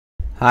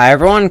Hi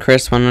everyone,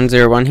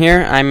 Chris1101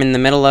 here. I'm in the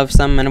middle of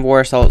some Men of War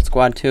Assault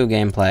Squad 2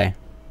 gameplay.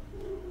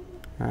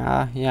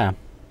 Yeah.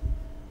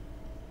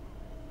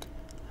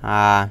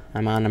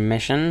 I'm on a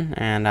mission,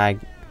 and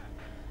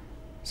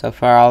so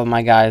far all of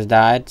my guys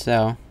died,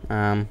 so,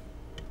 I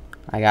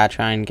gotta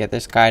try and get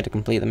this guy to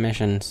complete the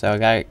mission. So I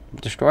gotta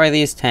destroy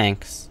these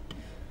tanks.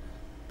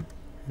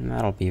 And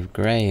that'll be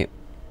great.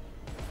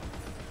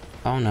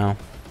 Oh no.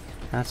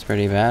 That's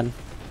pretty bad.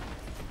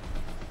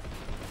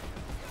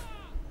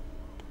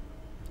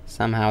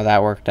 Somehow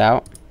that worked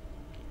out.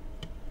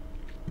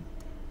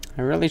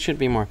 I really should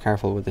be more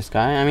careful with this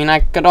guy. I mean,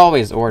 I could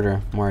always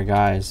order more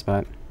guys,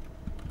 but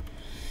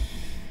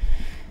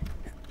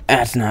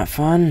that's not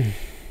fun.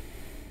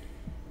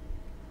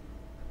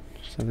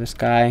 So this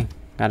guy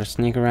gotta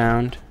sneak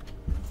around.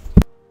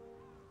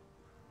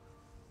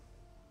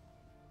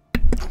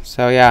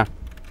 So yeah.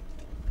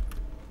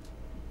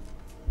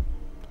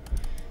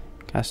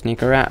 Gotta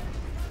sneak around.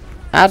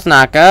 That's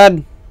not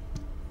good.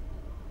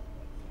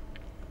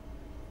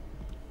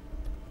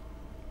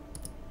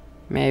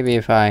 Maybe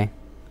if I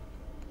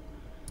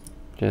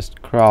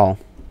just crawl.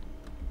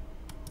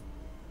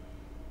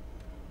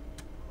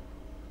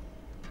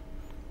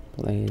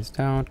 Please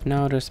don't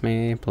notice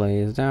me.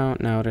 Please don't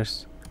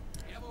notice.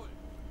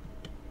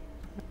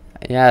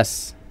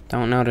 Yes,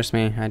 don't notice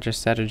me. I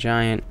just said a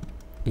giant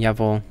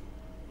jawohl.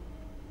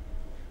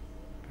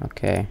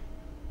 Okay.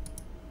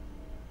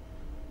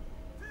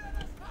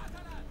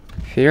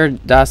 Für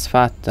das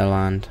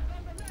Vaterland.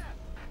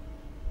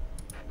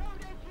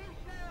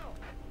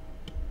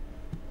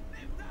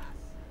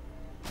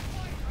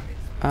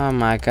 Oh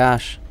my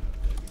gosh.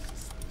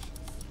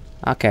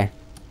 Okay.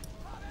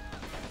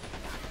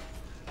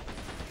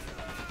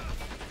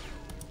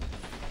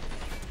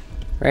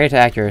 Great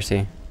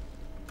accuracy.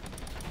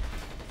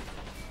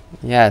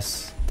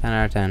 Yes, 10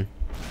 out of 10.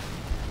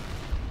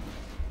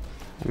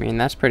 I mean,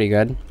 that's pretty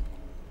good.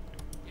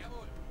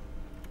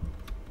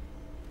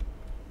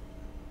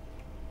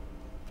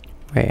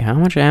 Wait, how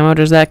much ammo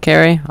does that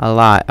carry? A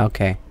lot,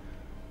 okay.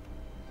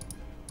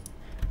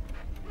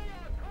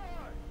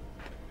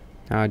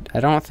 Now, I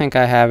don't think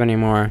I have any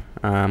more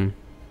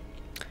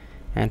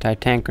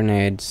anti-tank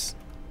grenades.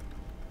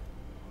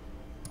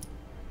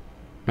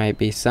 Might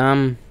be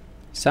somewhere.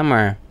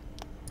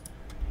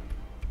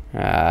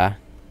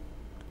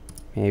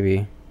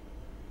 Maybe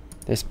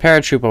this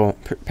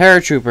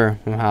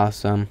paratrooper will have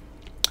some.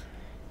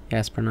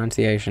 Yes,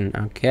 pronunciation.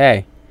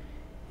 Okay,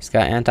 he's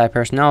got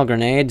anti-personnel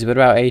grenades. What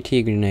about AT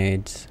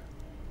grenades?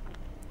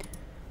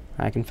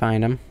 I can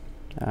find them.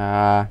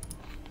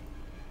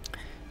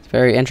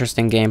 Very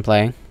interesting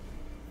gameplay.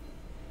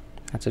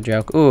 That's a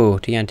joke. Ooh,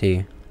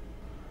 TNT.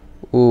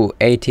 Ooh,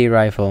 AT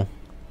rifle.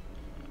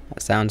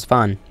 That sounds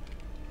fun.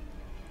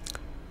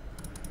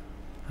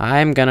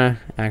 I'm gonna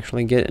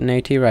actually get an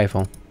AT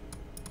rifle.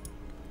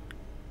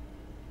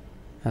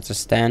 That's a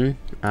Sten,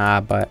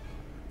 but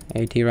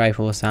AT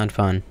rifle will sound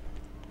fun.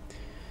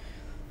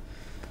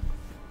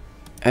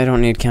 I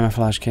don't need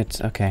camouflage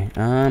kits. Okay,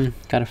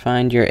 gotta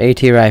find your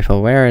AT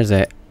rifle. Where is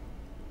it?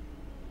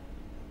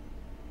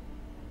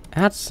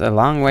 That's a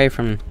long way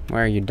from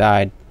where you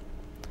died.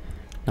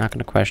 Not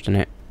gonna question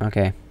it.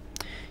 Okay.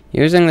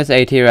 Using this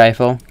AT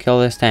rifle,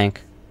 kill this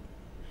tank.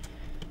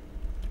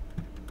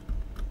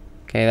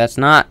 Okay, that's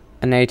not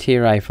an AT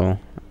rifle.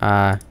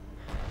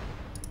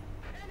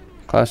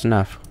 Close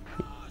enough.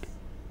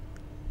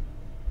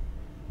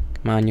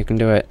 Come on, you can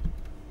do it.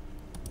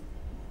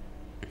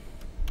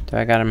 Do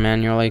I gotta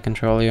manually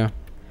control you?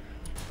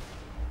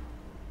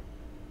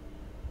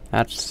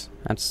 That's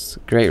a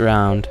great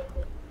round.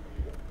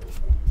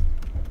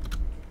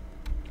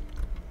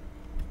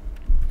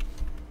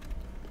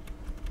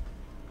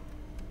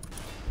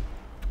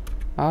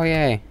 Oh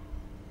yay.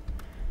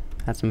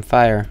 That's some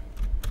fire.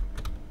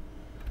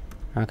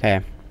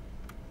 Okay.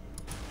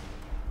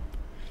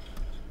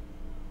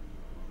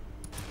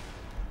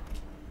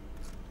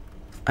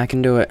 I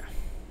can do it.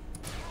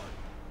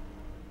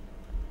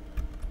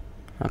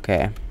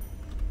 Okay.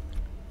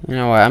 You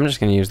know what? I'm just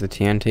gonna use the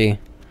TNT.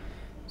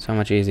 So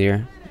much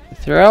easier.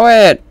 Throw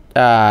it!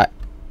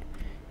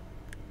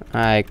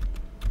 Like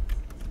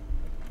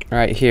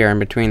right here in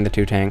between the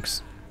two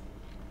tanks.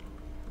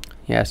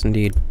 Yes,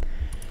 indeed.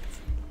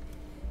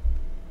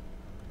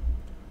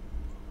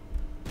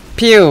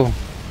 Pew!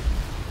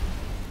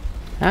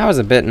 That was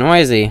a bit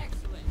noisy.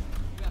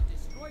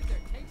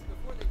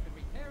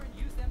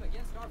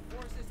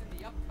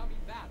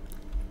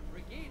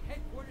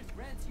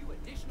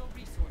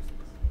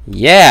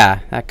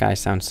 Yeah! That guy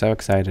sounds so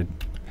excited.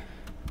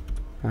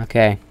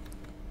 Okay.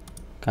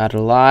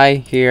 Gotta lie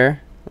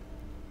here.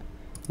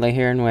 Lay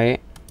here and wait.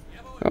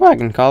 Oh, I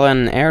can call in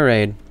an air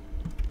raid.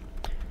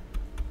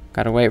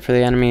 Gotta wait for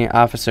the enemy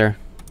officer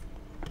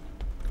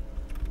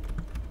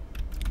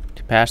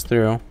to pass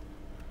through.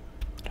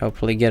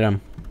 Hopefully get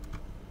him.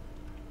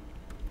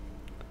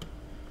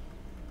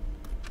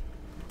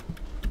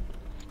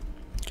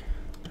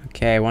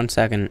 Okay, 1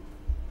 second.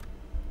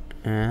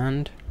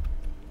 And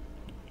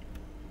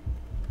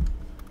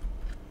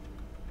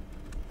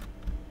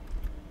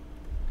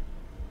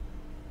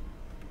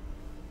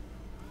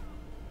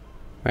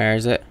Where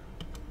is it?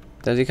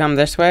 Does he come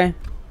this way?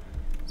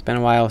 It's been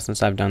a while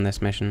since I've done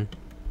this mission.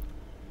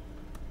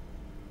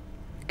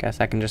 I guess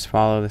I can just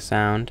follow the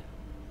sound.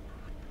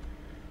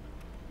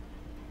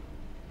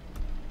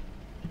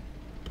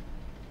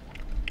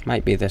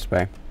 Might be this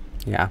way.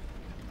 Yeah.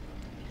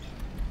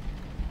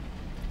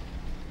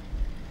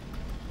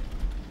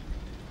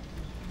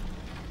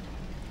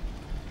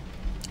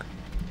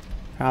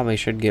 Probably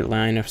should get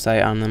line of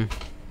sight on them.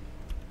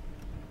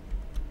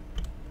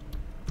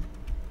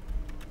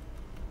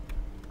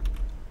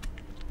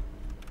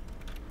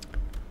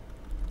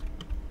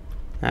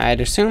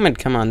 I'd assume it'd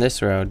come on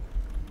this road.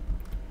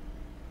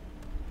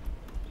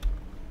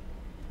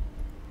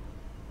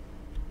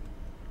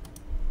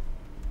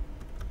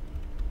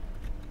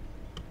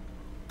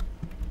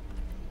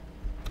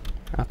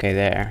 Okay,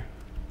 there.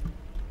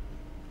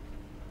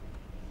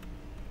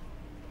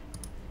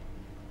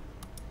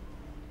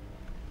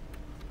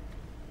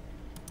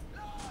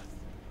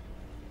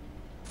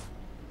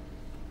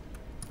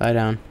 Lie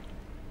down.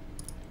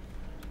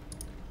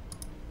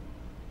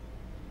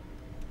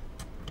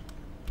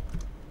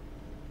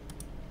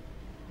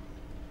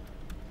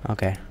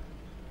 Okay.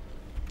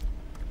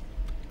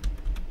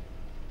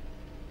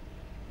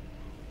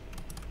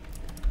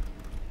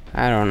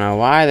 I don't know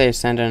why they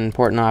sent an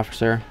important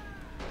officer.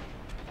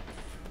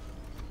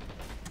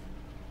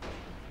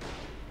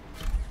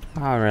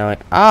 Oh, really?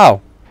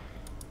 Oh!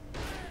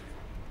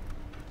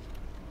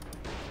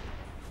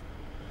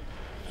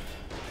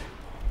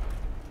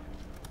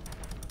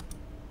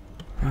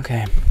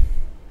 Okay.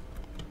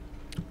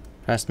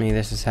 Trust me,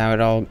 this is how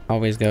it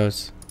always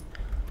goes.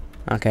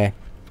 Okay.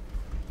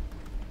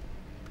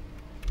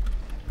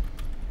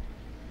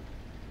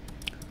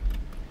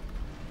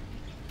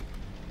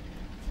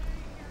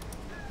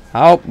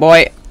 Oh,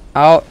 boy.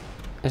 Oh,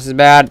 this is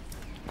bad.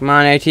 Come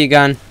on, AT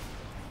gun.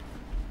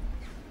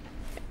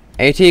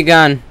 AT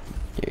gun.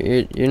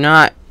 You're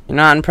not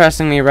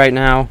impressing me right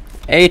now.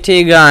 AT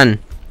gun.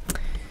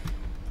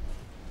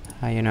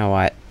 You know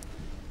what?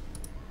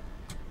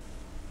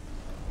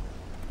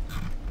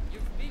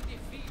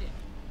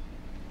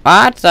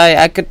 What?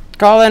 I could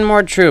call in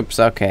more troops.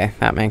 Okay,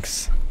 that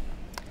makes...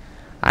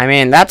 I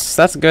mean,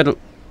 that's good.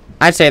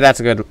 I'd say that's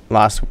a good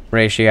loss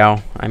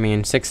ratio. I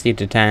mean, 60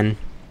 to 10.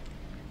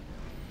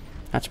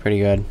 That's pretty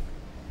good.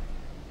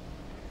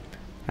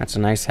 That's a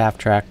nice half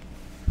track.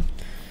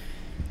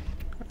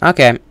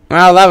 Okay,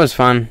 well, that was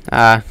fun.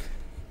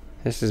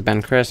 This has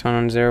been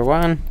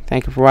Chris1101.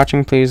 Thank you for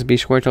watching. Please be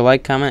sure to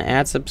like, comment,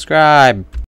 and subscribe.